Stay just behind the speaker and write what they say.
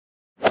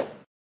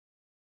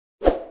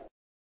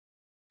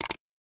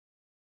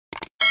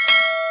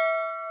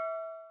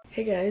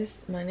Hey guys,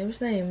 my name is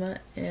Naima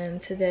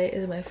and today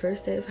is my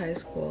first day of high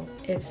school.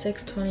 It's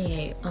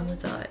 6:28 on the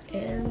dot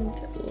and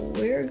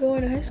we're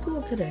going to high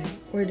school today.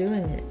 We're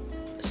doing it.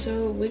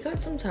 So we got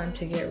some time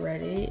to get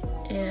ready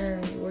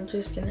and we're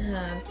just gonna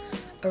have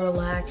a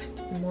relaxed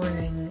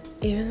morning.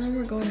 Even though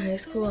we're going to high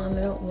school and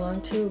I don't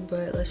want to,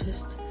 but let's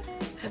just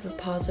have a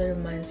positive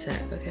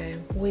mindset, okay?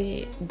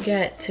 We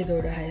get to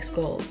go to high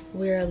school.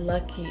 We're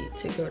lucky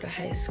to go to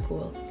high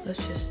school. Let's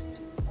just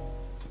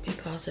be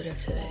positive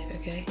today,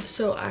 okay?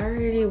 So I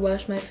already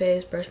washed my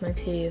face, brushed my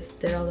teeth,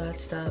 did all that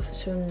stuff.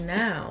 So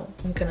now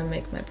I'm gonna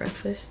make my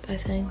breakfast, I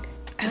think.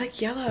 I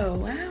like yellow.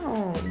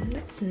 Wow,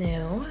 that's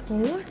new.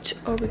 What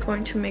are we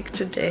going to make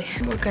today?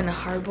 We're gonna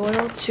hard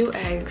boil 2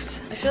 eggs.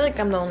 I feel like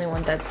I'm the only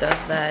one that does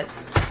that.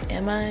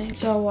 Am I?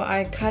 So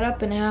I cut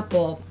up an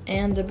apple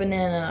and a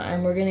banana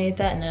and we're gonna eat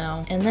that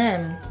now. And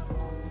then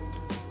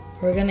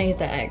we're gonna eat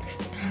the eggs.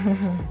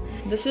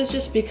 This is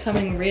just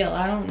becoming real.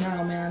 I don't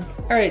know, man.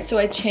 All right, so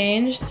I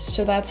changed,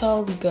 so that's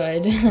all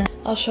good.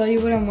 I'll show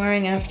you what I'm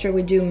wearing after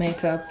we do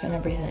makeup and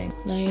everything.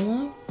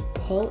 Naima,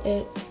 pull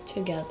it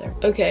together.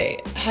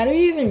 Okay, how do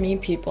you even meet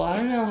people? I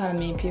don't know how to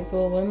meet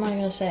people. What am I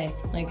gonna say?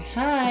 Like,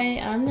 hi,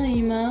 I'm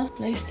Naima.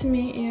 Nice to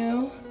meet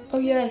you. Oh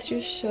yes,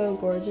 you're so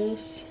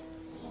gorgeous.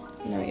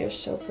 No, you're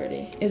so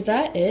pretty. Is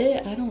that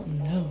it? I don't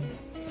know.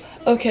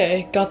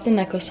 Okay, got the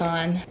necklace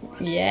on.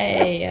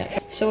 Yay.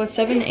 So it's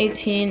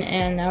 7:18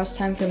 and now it's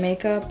time for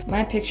makeup.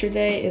 My picture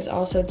day is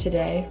also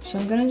today. So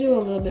I'm gonna do a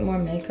little bit more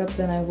makeup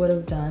than I would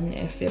have done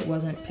if it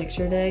wasn't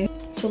picture day.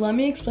 So let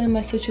me explain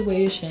my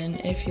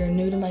situation if you're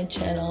new to my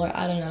channel or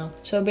I don't know.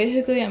 So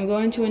basically I'm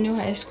going to a new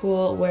high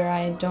school where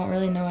I don't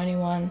really know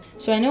anyone.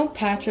 So I know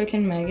Patrick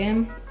and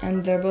Megan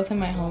and they're both in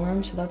my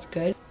homeroom, so that's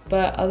good.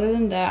 But other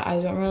than that, I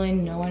don't really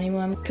know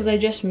anyone because I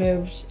just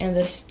moved in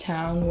this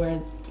town where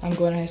I'm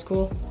going to high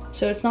school.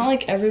 So it's not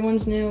like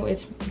everyone's new,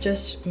 it's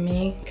just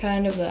me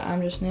kind of that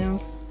I'm just new.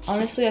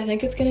 Honestly, I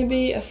think it's gonna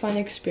be a fun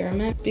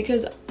experiment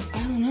because I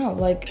don't know,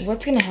 like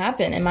what's gonna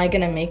happen? Am I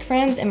gonna make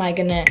friends? Am I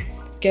gonna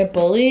get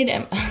bullied?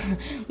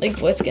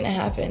 Like what's gonna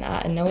happen?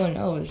 No one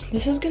knows.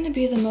 This is gonna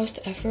be the most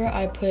effort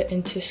I put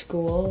into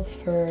school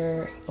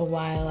for a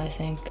while, I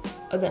think.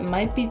 Oh, that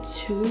might be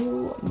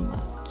too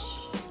much.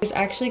 It's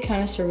actually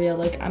kind of surreal.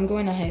 Like I'm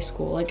going to high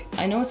school. Like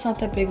I know it's not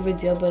that big of a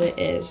deal, but it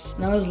is.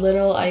 When I was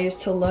little, I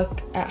used to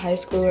look at high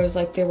schoolers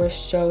like they were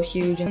so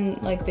huge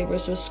and like they were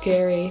so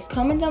scary.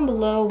 Comment down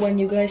below when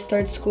you guys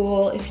start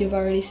school, if you've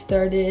already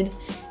started.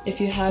 If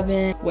you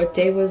haven't, what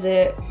day was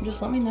it?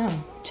 Just let me know.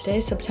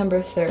 Today's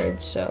September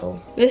 3rd,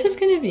 so this is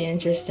gonna be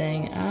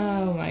interesting.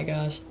 Oh my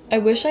gosh. I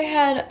wish I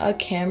had a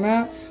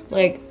camera,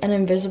 like an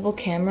invisible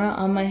camera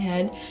on my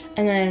head,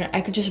 and then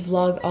I could just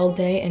vlog all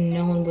day and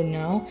no one would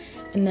know.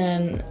 And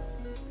then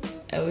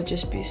it would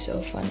just be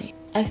so funny.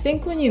 I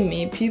think when you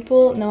meet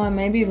people, no, I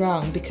may be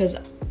wrong because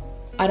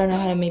I don't know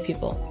how to meet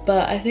people,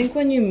 but I think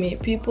when you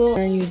meet people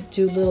and you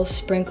do little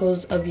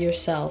sprinkles of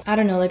yourself, I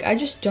don't know, like I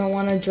just don't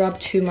want to drop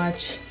too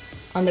much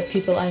on the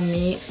people I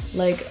meet.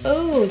 Like,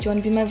 oh, do you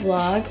want to be my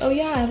vlog? Oh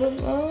yeah,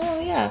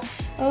 oh yeah.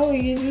 Oh,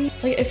 you,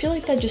 like I feel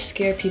like that just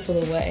scare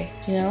people away,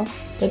 you know?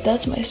 But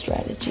that's my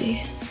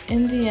strategy.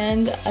 In the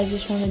end, I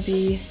just want to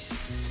be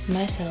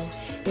myself,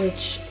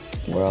 which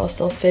we're all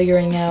still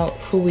figuring out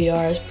who we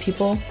are as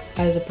people,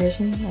 as a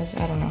person,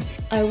 I don't know.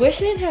 I wish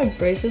I didn't have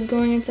braces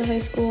going into high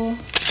school,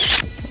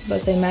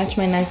 but they match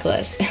my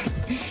necklace.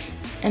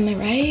 Am I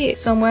right?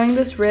 So I'm wearing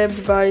this ribbed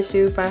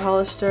bodysuit by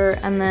Hollister,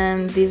 and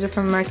then these are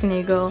from American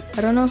Eagle.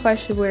 I don't know if I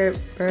should wear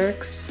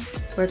Birks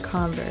or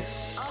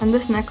Converse. And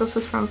this necklace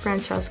is from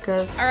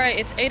Francesca's. All right,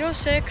 it's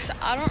 8:06.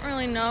 I don't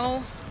really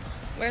know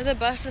where the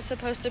bus is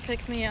supposed to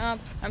pick me up.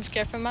 I'm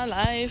scared for my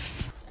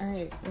life. All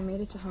right, we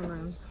made it to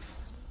homeroom.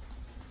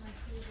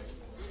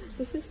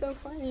 This is so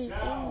funny.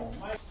 Oh.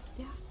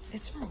 Yeah,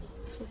 it's fun.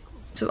 It's really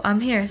cool. So I'm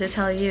here to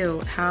tell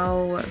you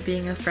how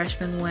being a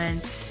freshman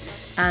went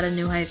at a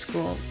new high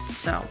school.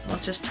 So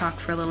let's just talk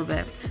for a little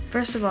bit.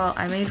 First of all,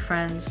 I made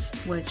friends,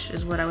 which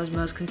is what I was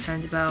most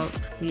concerned about.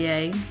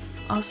 Yay.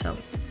 Also,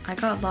 I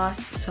got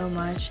lost so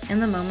much. In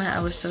the moment,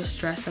 I was so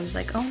stressed. I was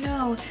like, oh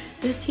no,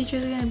 this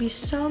teacher's gonna be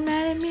so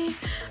mad at me.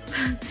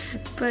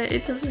 But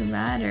it doesn't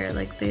matter.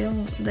 Like they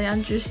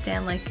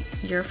understand like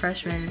you're a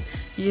freshman,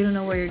 you don't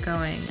know where you're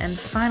going. And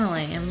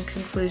finally, in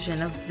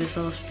conclusion of this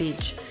little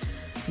speech,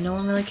 no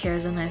one really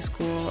cares in high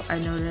school. I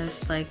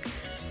noticed like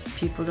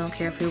people don't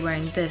care if you're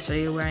wearing this or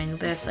you're wearing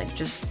this. Like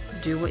just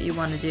do what you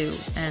want to do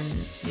and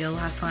you'll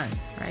have fun,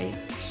 right?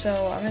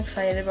 So I'm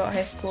excited about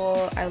high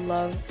school. I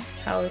love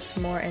how it's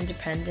more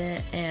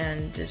independent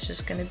and it's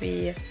just gonna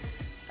be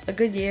a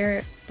good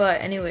year. But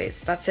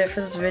anyways, that's it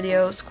for this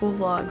video. School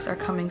vlogs are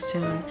coming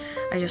soon.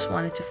 I just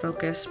wanted to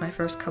focus my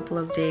first couple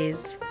of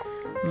days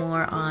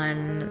more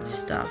on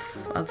stuff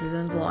other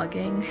than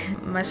vlogging.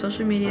 My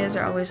social medias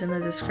are always in the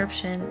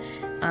description.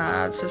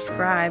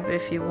 Subscribe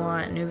if you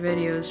want new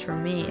videos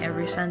from me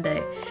every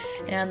Sunday.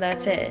 And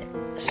that's it.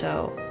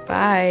 So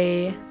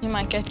bye. You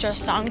might get your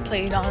song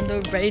played on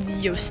the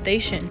radio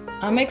station.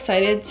 I'm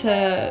excited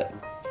to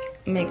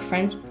make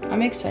friends.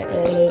 I'm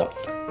excited.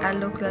 I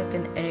look like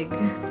an egg.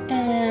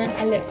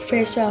 I look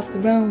fresh off the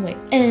runway.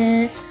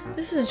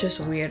 This is just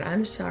weird.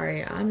 I'm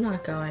sorry. I'm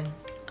not going.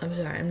 I'm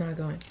sorry. I'm not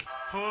going.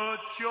 Put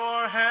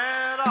your hand